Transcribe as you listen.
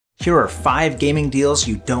Here are 5 gaming deals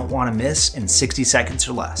you don't want to miss in 60 seconds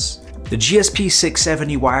or less. The GSP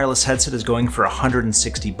 670 wireless headset is going for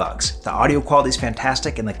 $160. The audio quality is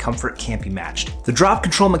fantastic and the comfort can't be matched. The Drop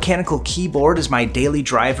Control mechanical keyboard is my daily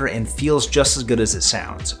driver and feels just as good as it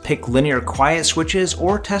sounds. Pick linear quiet switches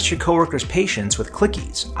or test your coworkers' patience with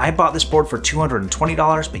clickies. I bought this board for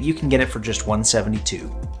 $220, but you can get it for just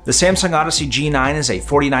 $172. The Samsung Odyssey G9 is a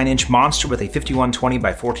 49-inch monster with a 5120 by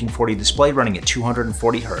 1440 display running at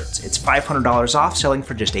 240Hz. It's $500 off, selling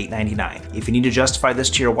for just $899. If you need to justify this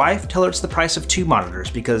to your wife, tell her it's the price of 2 monitors,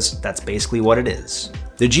 because that's basically what it is.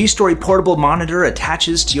 The G-Story portable monitor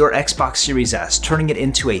attaches to your Xbox Series S, turning it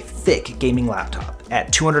into a thick gaming laptop.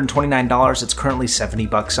 At $229, it's currently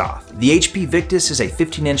 $70 off. The HP Victus is a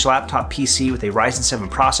 15-inch laptop PC with a Ryzen 7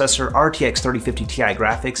 processor, RTX 3050 Ti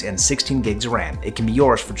graphics, and 16 gigs of RAM. It can be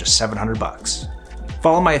yours for just $700.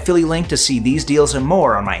 Follow my affiliate link to see these deals and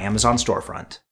more on my Amazon storefront.